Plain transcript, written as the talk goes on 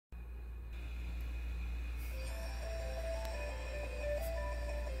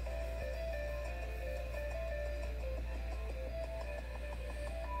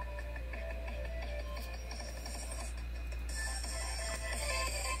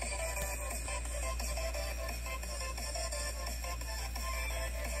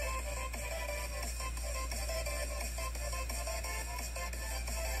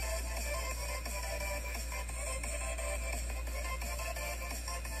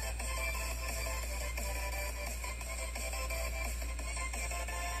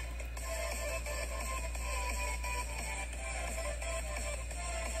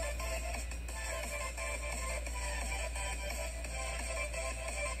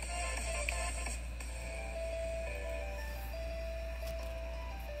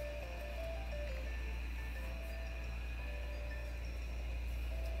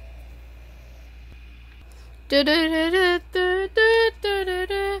Take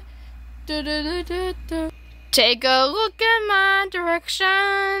a look at my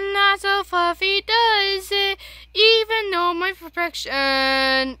direction, that's how Fluffy does it. Even though my perfection,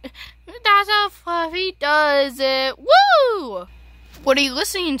 that's how Fluffy does it. Woo! What are you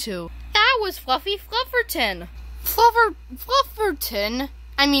listening to? That was Fluffy Flufferton. Flufferton?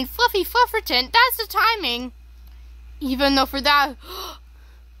 I mean Fluffy Flufferton, that's the timing. Even though for that...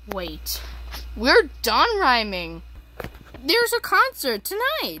 Wait. We're done rhyming. There's a concert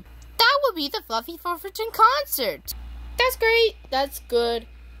tonight. That will be the Fluffy Flufferton concert. That's great. That's good.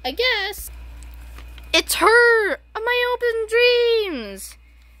 I guess. It's her of my open dreams.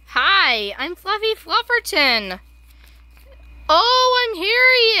 Hi, I'm Fluffy Flufferton. Oh, I'm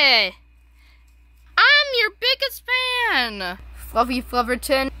Harriet. I'm your biggest fan. Fluffy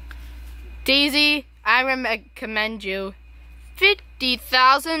Flufferton. Daisy, I recommend you.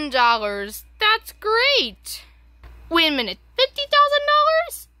 $50,000. That's great. Wait a minute.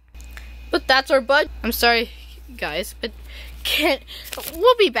 $50,000? But that's our budget. I'm sorry, guys, but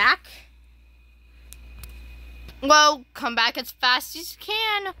we'll be back. Well, come back as fast as you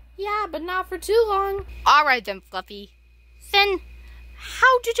can. Yeah, but not for too long. All right then, Fluffy. Then,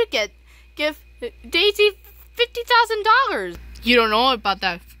 how did you give Daisy $50,000? You don't know about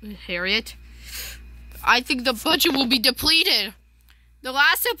that, Harriet. I think the budget will be depleted. The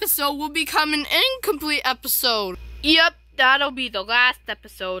last episode will become an incomplete episode. Yep, that'll be the last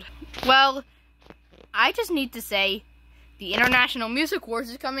episode. Well, I just need to say, the International Music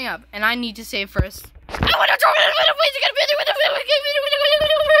Awards is coming up, and I need to say first.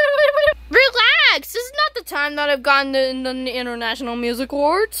 Relax! This is not the time that I've gotten the International Music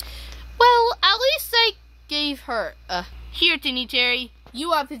Awards. Well, at least I gave her. Here, Tinny Terry,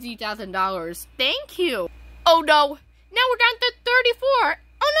 you have $50,000. Thank you. Oh no, now we're down to 34.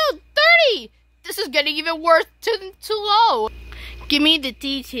 Oh no, 30. This is getting even worse. Too low. Give me the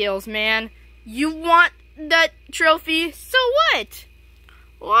details, man. You want that trophy? So what?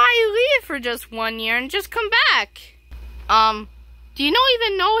 Why leave for just 1 year and just come back? Do you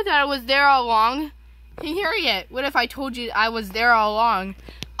even know that I was there all along? Hey, Harriet, what if I told you I was there all along?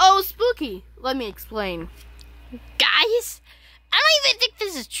 Oh, spooky. Let me explain. Guys, I don't even think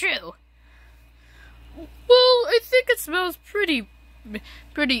this is true. Well, I think it smells pretty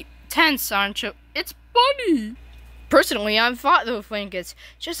tense, aren't you? It's funny. Personally, I'm fond of blankets.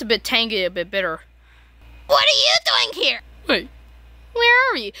 Just a bit tangy, a bit bitter. What are you doing here? Wait, where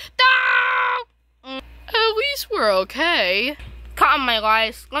are we? At least we're okay. Cut on my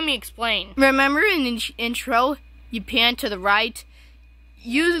lies. Let me explain. Remember in the intro, you pan to the right,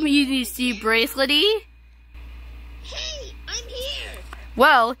 you see Bracelety? Hey, I'm here.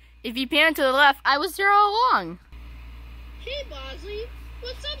 Well, if you pan to the left, I was there all along. Hey, Bozzly.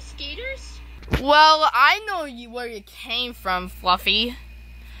 What's up, skaters? Well, I know where you came from, Fluffy.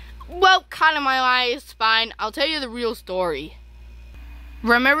 Well, cut on my lies, fine. I'll tell you the real story.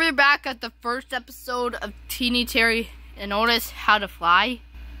 Remember back at the first episode of Teeny Terry and Otis How to Fly?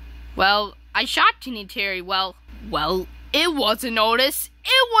 Well, I shot Teeny Terry. Well, it wasn't Otis.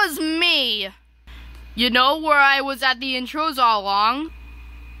 It was me. You know where I was at the intros all along?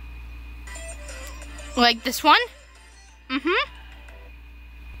 Like this one? Mm-hmm.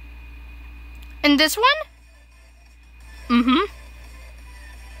 And this one? Mm-hmm.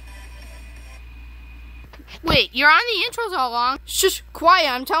 Wait, you're on the intros all along? Shush, quiet,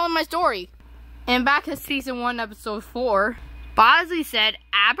 I'm telling my story. And back to season 1, episode 4, Bozzly said,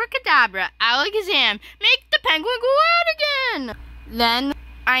 abracadabra, alakazam, make the penguin go out again. Then,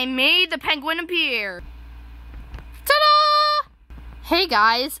 I made the penguin appear. Ta-da! Hey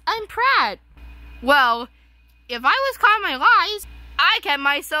guys, I'm Pratt. Well, if I was caught in my lies, I kept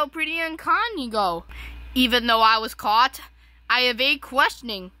myself pretty incognito. Even though I was caught, I evade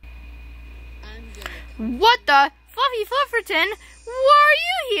questioning. What the? Fluffy Flufferton? Why are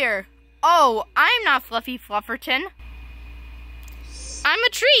you here? Oh, I'm not Fluffy Flufferton. I'm a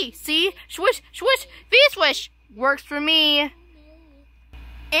tree, see? Swish, swish, V-swish. Works for me.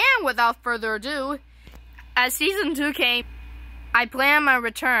 And without further ado, as season 2 came, I planned my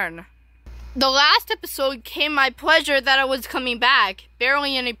return. The last episode came my pleasure that I was coming back.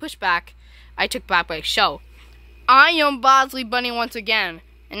 Barely any pushback. I took back my show. I own Bozzly Bunny once again.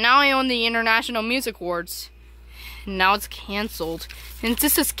 And now I own the International Music Awards. Now it's cancelled. And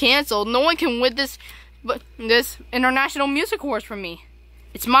since it's cancelled, no one can win this International Music Awards from me.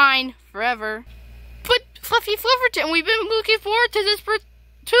 It's mine forever. But Fluffy Flufferton, we've been looking forward to this for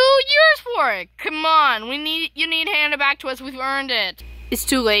 2 years for it. Come on, you need to hand it back to us. We've earned it. It's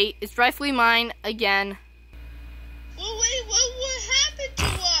too late. It's rightfully mine again. Well, wait, what happened to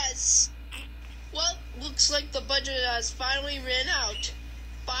us? Well, looks Looks like the budget has finally ran out.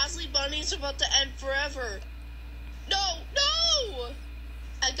 Bozzly Bunny's about to end forever. No! No!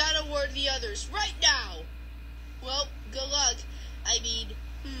 I gotta warn the others right now. Well, good luck.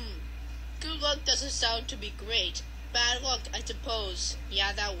 Good luck doesn't sound to be great. Bad luck, I suppose.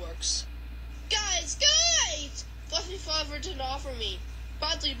 Yeah, that works. Guys! Fluffy Flufferton offer me.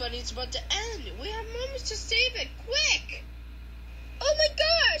 Bozzly Bunny's about to end. We have moments to save it. Quick! Oh my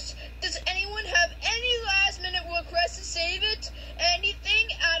gosh! Does anyone have any last minute requests to save it?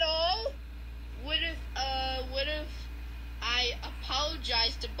 Anything at all? What if I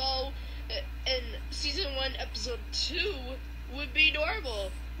apologize to Bo in season 1, episode 2 would be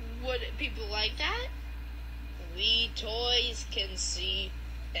normal? Would people like that? We toys can see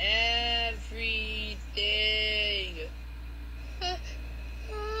everything.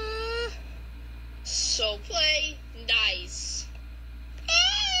 So play nice.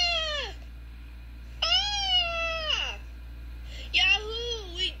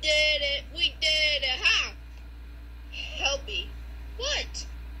 Yahoo! We did it! Ha! Help me. What?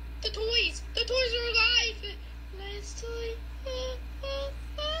 The toys are alive! Last toy.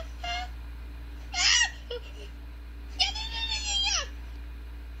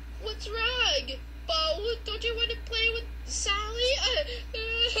 What's wrong? Bo, don't you want to play with Sally?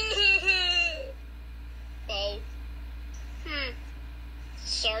 Bo.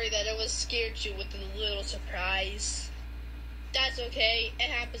 Sorry that I was scared you with a little surprise. That's okay. It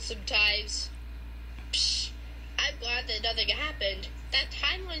happens sometimes. Psh, I'm glad that nothing happened. That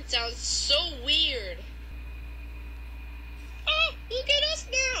timeline sounds so weird. Oh, look at us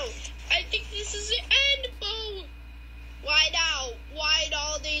now. I think this is the end, Bo. Why now? Why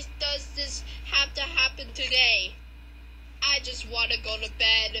does this have to happen today? I just want to go to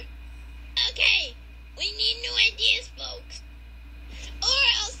bed. Okay, we need new ideas, folks. Or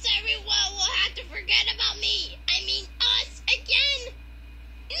else everyone will have to forget about me. I mean us again.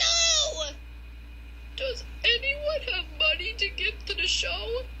 No! Does anyone have money to give to the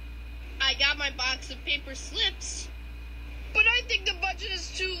show? I got my box of paper slips. But I think the budget is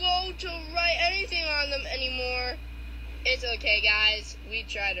too low to write anything on them anymore. It's okay, guys. We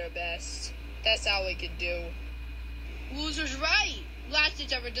tried our best. That's all we could do. Loser's right. Last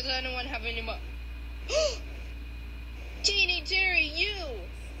ditch ever. Does anyone have any money? Teeny Terry, you.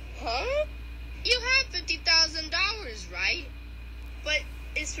 Huh? You have $50,000, right? But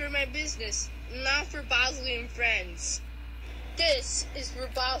it's for my business, not for Bozzly and Friends. This is for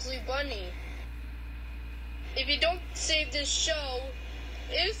Bozzly Bunny. If you don't save this show,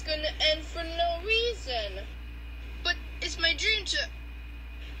 it's gonna end for no reason. But it's my dream to...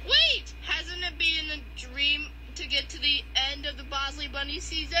 Wait! Hasn't it been a dream to get to the end of the Bozzly Bunny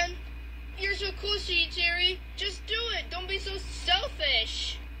season? You're so cool, Teeny Terry. Just do it. Don't be so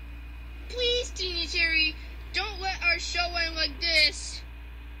selfish. Please, Teeny Terry, don't let our show end like this.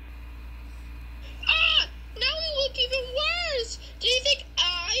 Ah! Now we look even worse. Do you think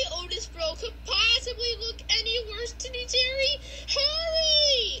I, Otis Bro, could possibly look any worse, Teeny Terry?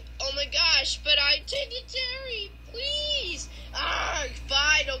 Hurry! Oh my gosh, but Teeny Terry, please. Ah,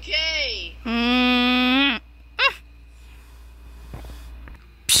 fine, okay.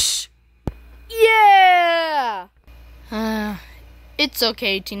 Yeah! It's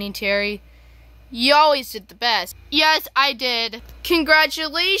okay, Teeny Terry. You always did the best. Yes, I did.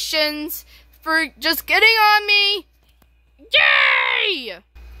 Congratulations for just getting on me. Yay!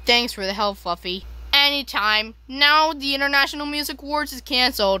 Thanks for the help, Fluffy. Anytime. Now the International Music Awards is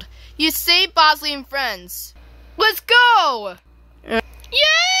canceled. You saved Bozzly and Friends. Let's go! Yay!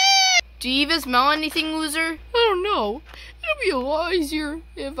 Do you even smell anything, loser? I don't know. It'd be a lot easier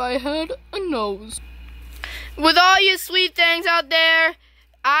if I had a nose. With all you sweet things out there,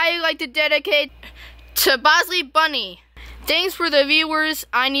 I like to dedicate to Bozzly Bunny. Thanks for the viewers.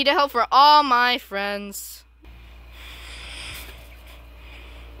 I need help for all my friends.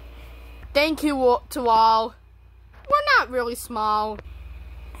 Thank you to all. We're not really small.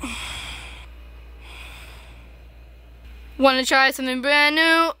 Wanna try something brand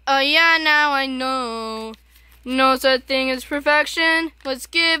new? Oh yeah, now I know. No such thing as perfection. Let's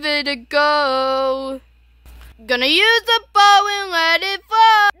give it a go. Gonna use the bow and let it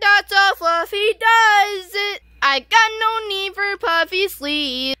fall. That's all Fluffy does it. I got no need for puffy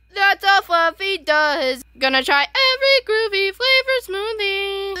sleeve. That's all Fluffy does. Gonna try every groovy flavor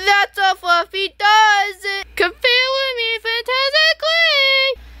smoothie. That's all Fluffy does it. Come feel with me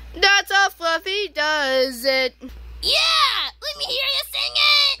fantastically. That's all Fluffy does it. Yeah! Let me hear you sing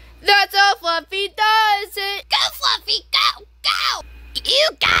it! That's all Fluffy does it. Go, Fluffy, go! Go!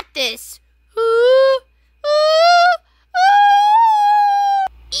 You got this! Ooh, ooh,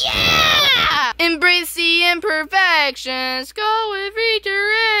 ooh. Yeah! Embrace the perfections, go every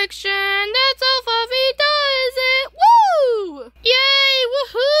direction. That's how Fluffy does it. Woo! Yay!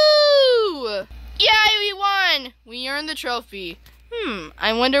 Woohoo! Yay, we won! We earned the trophy.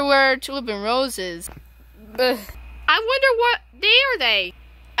 I wonder where Tulip and Rose is. I wonder what day are they?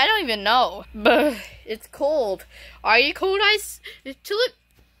 I don't even know. It's cold. Are you cold, Ice? Tulip?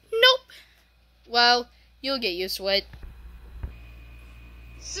 Nope. Well, you'll get used to it.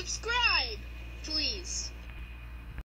 Subscribe, please.